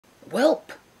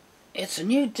Welp, it's a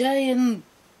new day and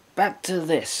back to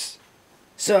this.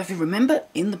 So if you remember,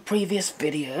 in the previous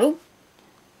video,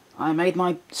 I made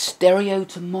my stereo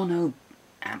to mono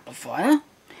amplifier,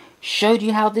 showed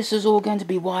you how this is all going to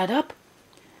be wired up.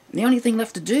 And the only thing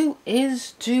left to do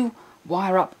is to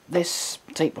wire up this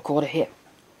tape recorder here.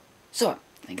 So,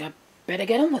 I think I better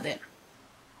get on with it.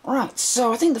 Alright,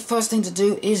 so I think the first thing to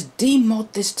do is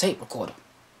demod this tape recorder.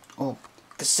 Or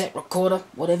cassette recorder,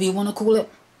 whatever you want to call it.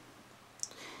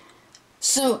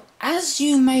 So, as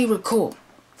you may recall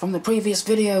from the previous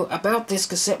video about this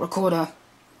cassette recorder,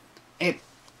 it's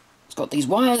got these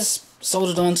wires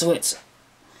soldered onto it.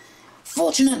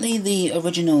 Fortunately, the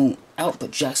original output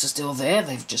jacks are still there.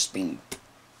 They've just been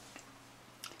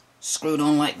screwed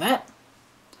on like that.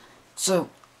 So,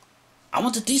 I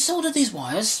want to desolder these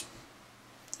wires,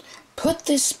 put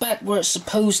this back where it's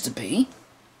supposed to be,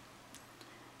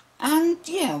 and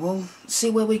yeah, we'll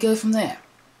see where we go from there.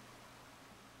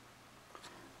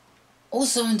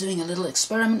 Also, I'm doing a little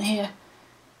experiment here.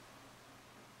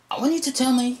 I want you to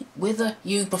tell me whether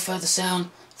you prefer the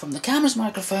sound from the camera's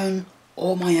microphone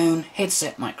or my own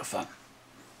headset microphone.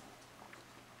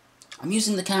 I'm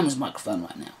using the camera's microphone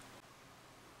right now.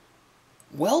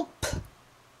 Welp,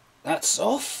 that's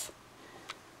off.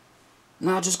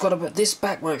 Now I just got to put this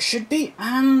back where it should be,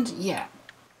 and yeah.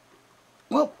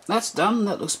 Well, that's done.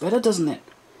 That looks better, doesn't it?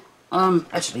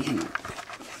 Actually, hang on.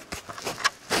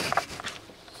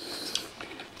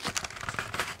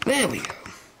 There we go.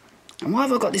 And why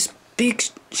have I got this big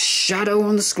shadow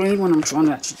on the screen when I'm trying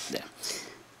to actually...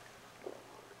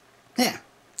 There.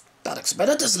 That looks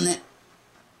better, doesn't it?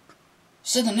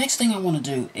 So the next thing I want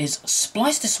to do is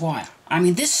splice this wire. I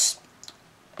mean, this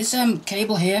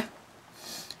cable here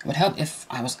would help if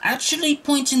I was actually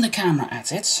pointing the camera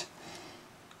at it.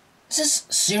 This is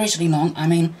seriously long. I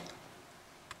mean,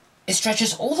 it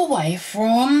stretches all the way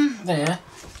from there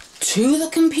to the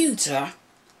computer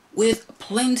with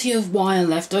plenty of wire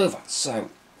left over, so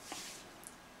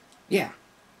yeah.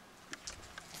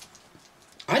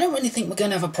 I don't really think we're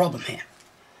going to have a problem here.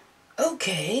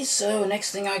 Okay, so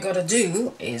next thing I gotta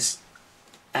do is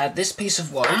add this piece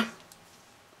of wire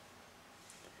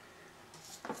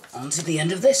onto the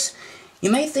end of this. You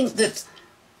may think that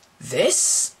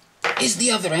this is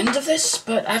the other end of this,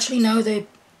 but actually no, they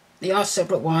are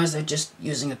separate wires. They're just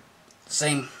using the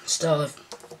same style of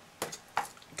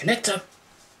connector.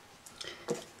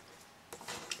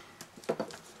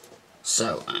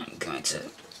 So I'm going to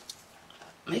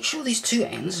make sure these two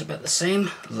ends are about the same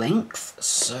length.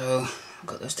 So I've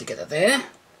got those together there.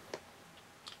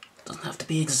 Doesn't have to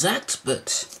be exact,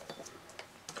 but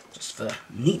just for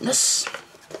neatness.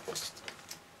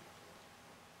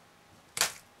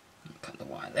 Cut the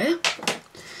wire there.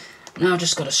 Now I've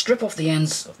just got to strip off the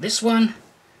ends of this one,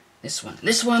 this one, and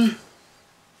this one.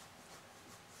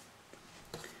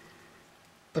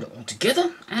 Put it all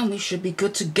together, and we should be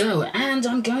good to go. And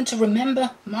I'm going to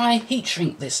remember my heat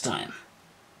shrink this time.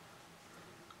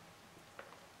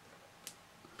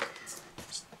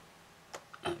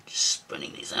 I'm just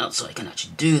spreading these out so I can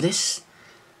actually do this.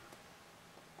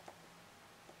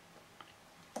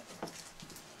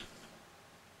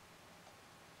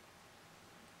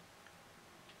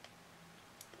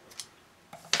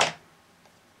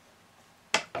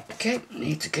 Okay,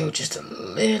 need to go just a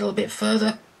little bit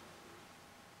further.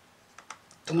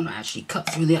 Don't want to actually cut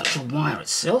through the actual wire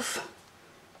itself.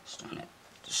 Just trying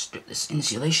to strip this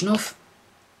insulation off.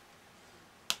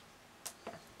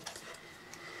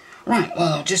 Right,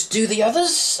 well, I'll just do the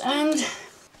others, and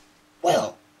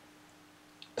well,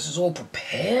 this is all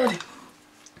prepared.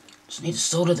 Just need to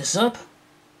solder this up.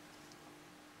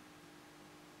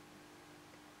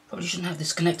 Probably shouldn't have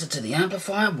this connected to the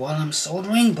amplifier while I'm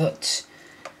soldering, but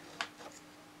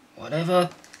whatever.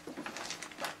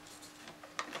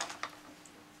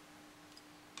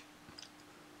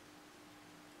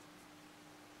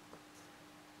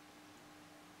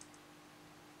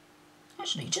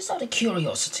 Actually, just out of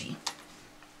curiosity,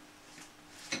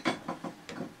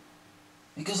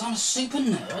 because I'm a super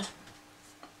nerd,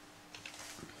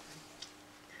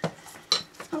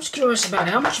 I was curious about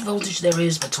how much voltage there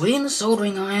is between the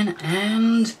soldering iron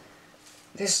and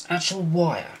this actual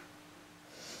wire.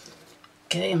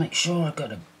 Okay, make sure I've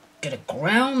got to get a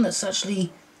ground that's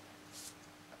actually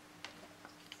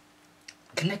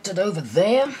connected over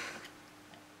there.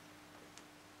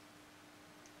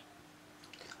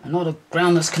 And not a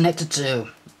ground that's connected to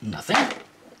nothing.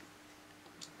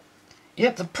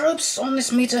 Yep, the probes on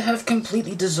this meter have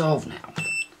completely dissolved now.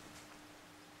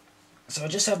 So I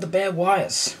just have the bare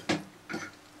wires.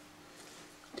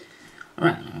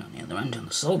 Alright, on the other end on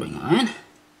the soldering iron.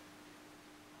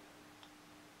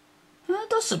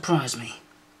 surprise me.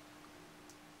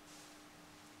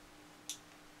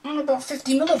 Only about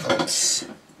 50 millivolts.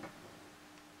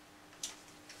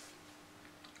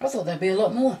 I thought there'd be a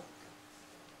lot more.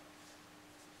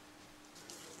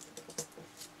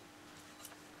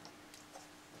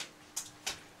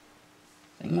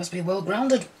 It must be well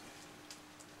grounded.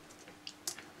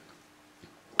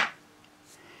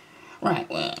 Right,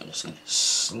 well, I'm just going to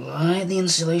slide the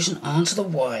insulation onto the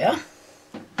wire.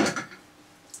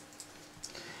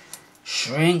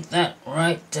 Shrink that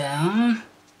right down.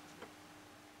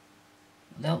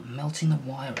 Without melting the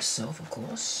wire itself, of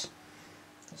course.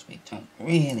 Because we don't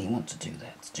really want to do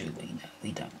that, do we? No,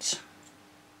 we don't.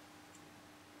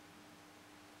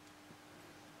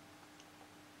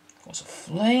 Of course, a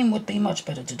flame would be much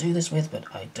better to do this with, but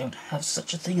I don't have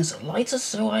such a thing as a lighter,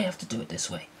 so I have to do it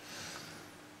this way.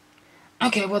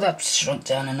 Okay, well that's shrunk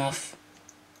down enough.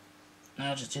 Now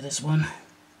I'll just do this one.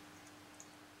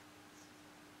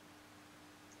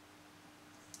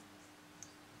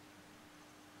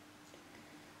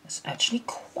 It's actually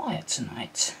quiet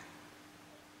tonight.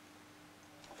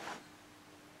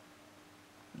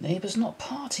 Neighbour's not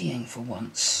partying for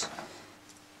once.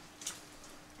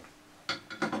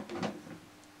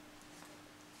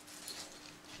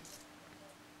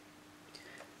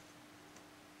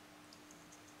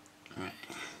 Right.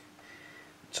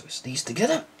 Twist these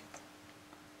together.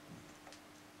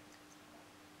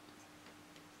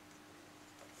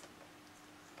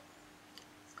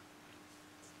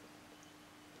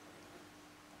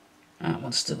 That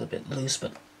one's still a bit loose,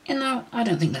 but you know, I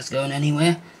don't think that's going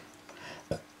anywhere.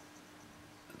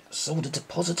 Solder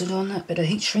deposited on that bit of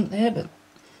heat shrink there, but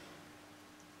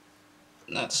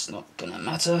that's not gonna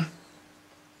matter.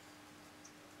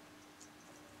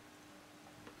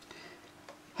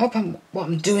 Hope what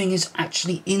I'm doing is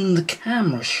actually in the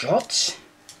camera shot.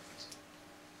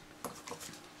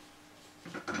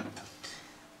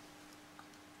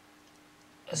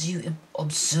 As you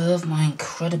observe my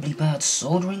incredibly bad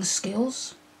soldering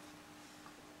skills.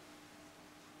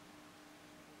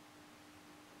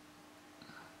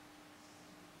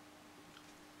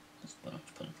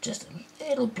 Put just a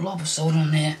little blob of solder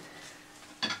on there,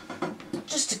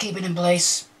 just to keep it in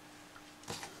place.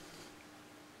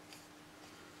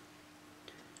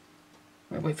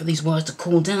 I wait for these wires to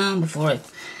cool down before I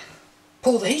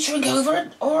pull the heat shrink over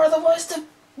it, or otherwise the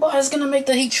wire's going to make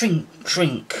the heat shrink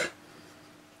shrink.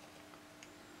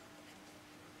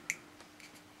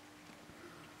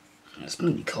 It's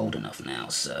going to be cold enough now,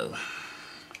 so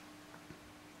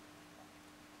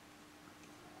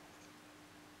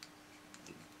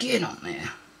get on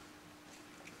there.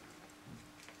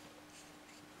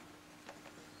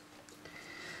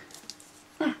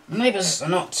 Neighbours are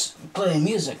not playing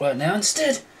music right now.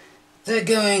 Instead, they're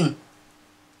going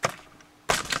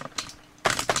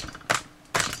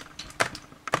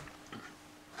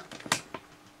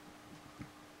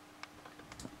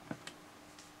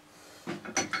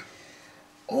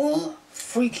all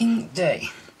freaking day.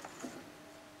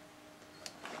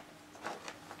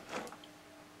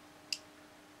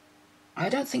 I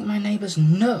don't think my neighbours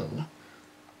know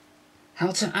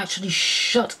how to actually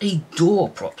shut a door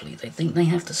properly. They think they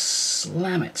have to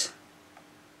slam it.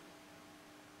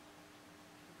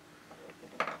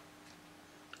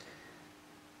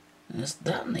 There's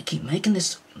that, and they keep making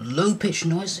this low-pitched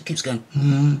noise that keeps going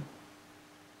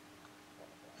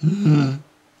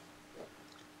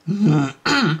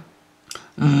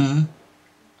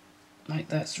like,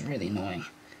 that's really annoying.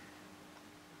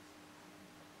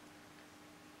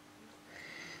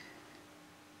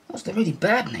 That's the really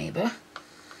bad neighbour.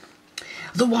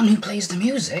 The one who plays the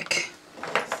music.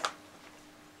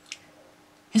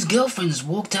 His girlfriend's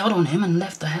walked out on him and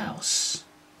left the house.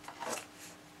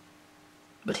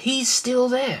 But he's still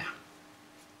there.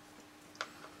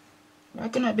 Why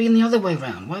couldn't it be the other way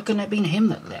round? Why couldn't it be him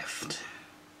that left?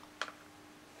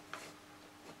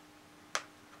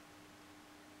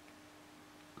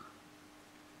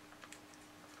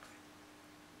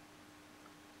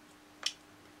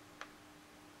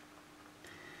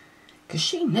 Because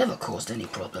she never caused any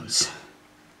problems.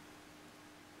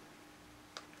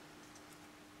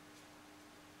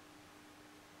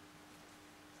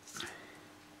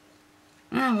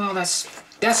 Ah, well, that's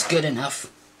good enough.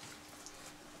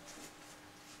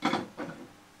 I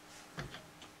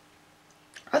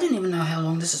didn't even know how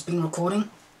long this has been recording.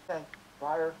 Okay,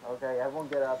 fire. Okay, everyone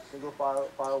get up. Single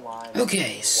file line.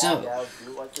 Okay, so out,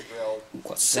 do like the drills. we've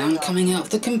got sound coming out of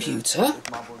the computer.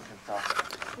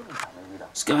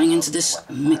 It's going into this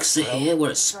mixer here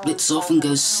where it splits off and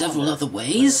goes several other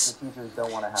ways.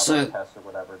 So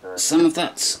some of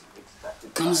that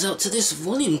comes out to this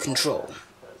volume control.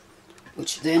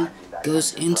 which then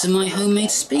goes into my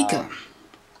homemade speaker.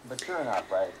 But sure enough,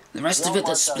 right? The rest of it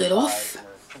that's split off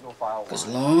goes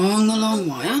along the long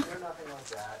wire.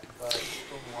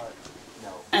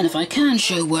 And if I can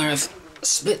show where I've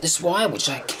split this wire, which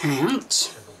I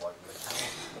can't,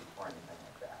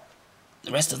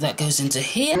 the rest of that goes into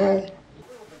here,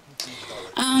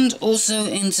 and also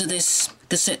into this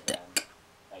cassette deck.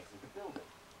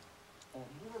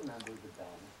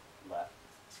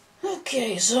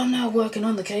 Okay, so I'm now working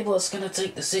on the cable that's going to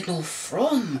take the signal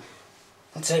from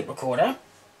the tape recorder,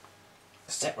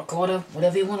 cassette recorder,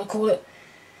 whatever you want to call it,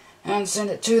 and send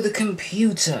it to the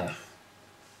computer.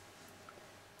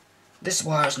 This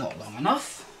wire is not long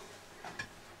enough.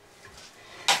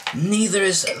 Neither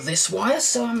is this wire,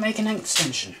 so I'm making an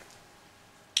extension.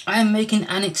 I am making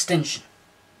an extension.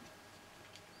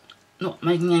 Not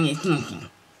making any thinking.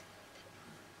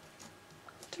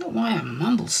 I don't know why I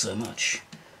mumble so much.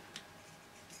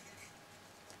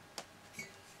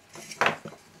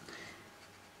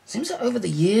 Seems that over the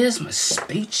years my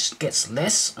speech gets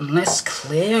less and less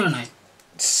clear and I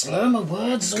slur my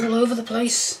words all over the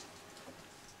place.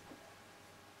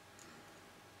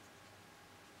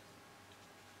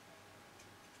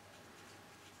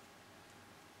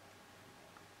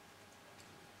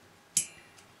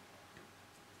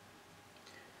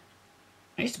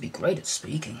 I used to be great at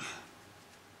speaking.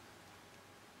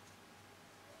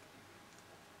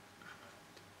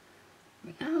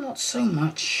 But now not so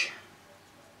much.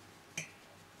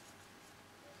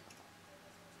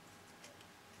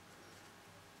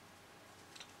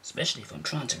 Especially if I'm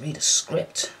trying to read a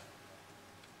script.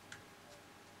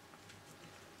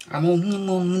 I'm all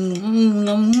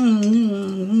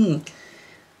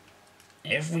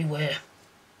everywhere.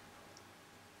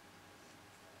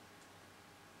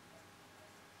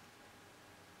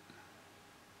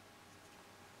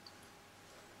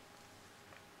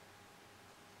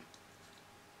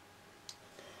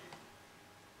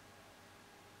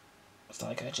 It's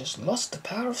like I just lost the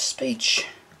power of speech.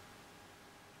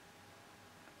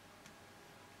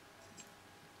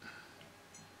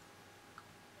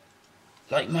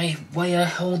 Like my way I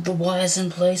hold the wires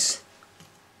in place.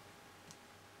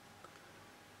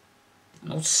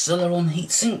 An old Celeron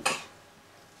heatsink.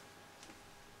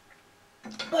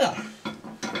 Well,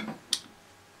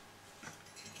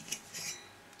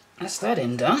 that's that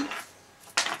end done.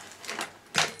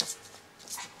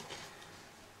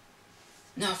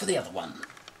 Now for the other one.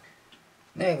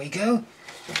 There we go.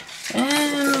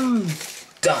 And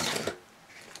done.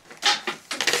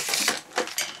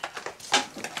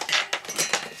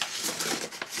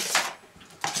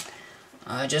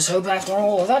 I just hope after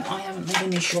all of that I haven't made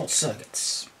any short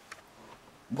circuits.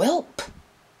 Welp,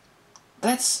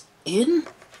 that's in.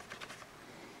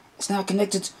 It's now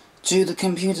connected to the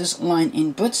computer's line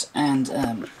input,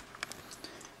 and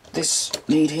this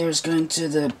lead here is going to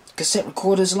the cassette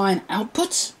recorder's line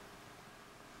output.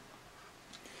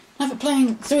 I have it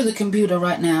playing through the computer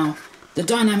right now. The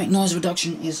dynamic noise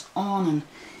reduction is on, and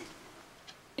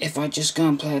if I just go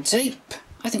and play a tape,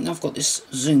 I think I've got this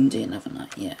zoomed in, haven't I?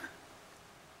 Yeah.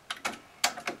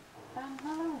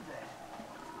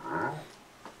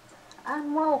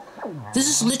 This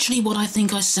is literally what I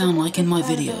think I sound like in my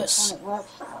videos.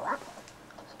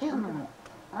 Excuse me,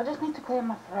 I just need to clear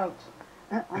my throat.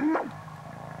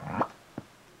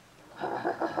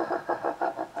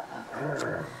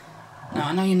 Now,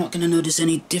 I know you're not going to notice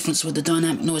any difference with the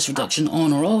dynamic noise reduction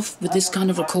on or off with this kind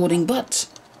of recording, but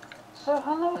So,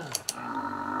 hello.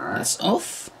 that's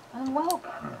off, And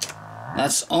welcome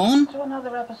that's on, to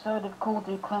another episode of Call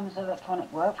Do Clem's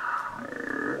Electronic Work.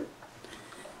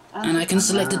 and I can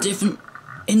select the different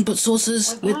input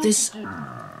sources with this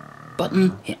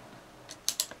button here.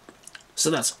 So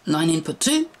that's line input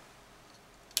 2,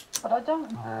 But I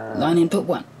don't know line input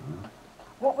 1.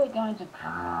 what we're going to...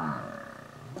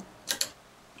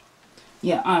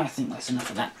 Yeah, I think that's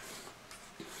enough of that.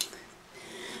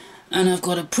 And I've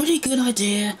got a pretty good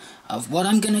idea of what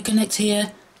I'm going to connect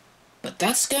here, but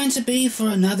that's going to be for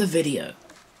another video.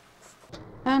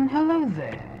 And hello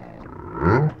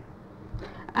there.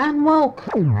 And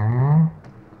welcome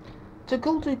to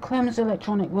Call Do Clem's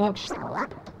Electronic Works.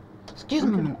 Excuse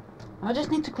me a minute. I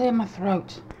just need to clear my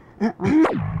throat.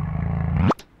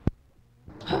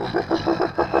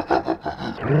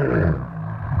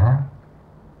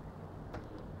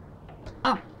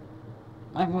 Ah,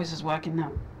 my voice is working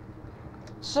now.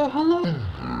 So hello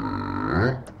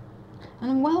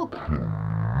and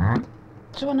welcome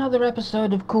to another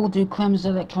episode of Call Do Clem's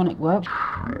Electronic Works.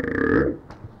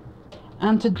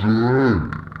 And today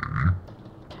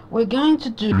we're going to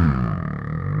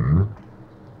do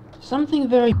something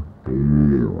very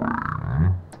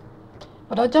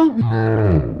But I don't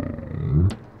know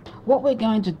what we're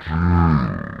going to do.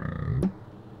 Oh,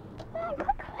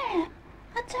 Clem,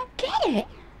 I don't get it.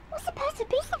 What's supposed to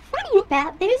be so funny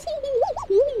about this? What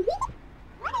even?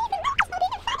 It's not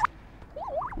even funny.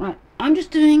 Right, I'm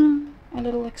just doing a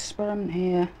little experiment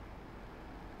here.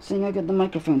 Seeing how good the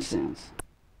microphone sounds.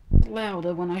 It's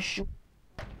louder when I shoot.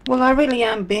 Well, I really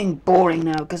am being boring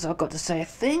now because I've got to say a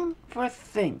thing for a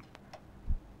thing.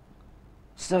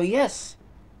 So yes,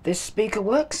 this speaker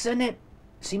works and it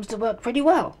seems to work pretty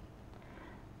well.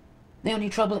 The only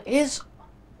trouble is,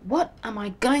 what am I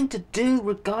going to do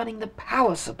regarding the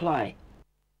power supply?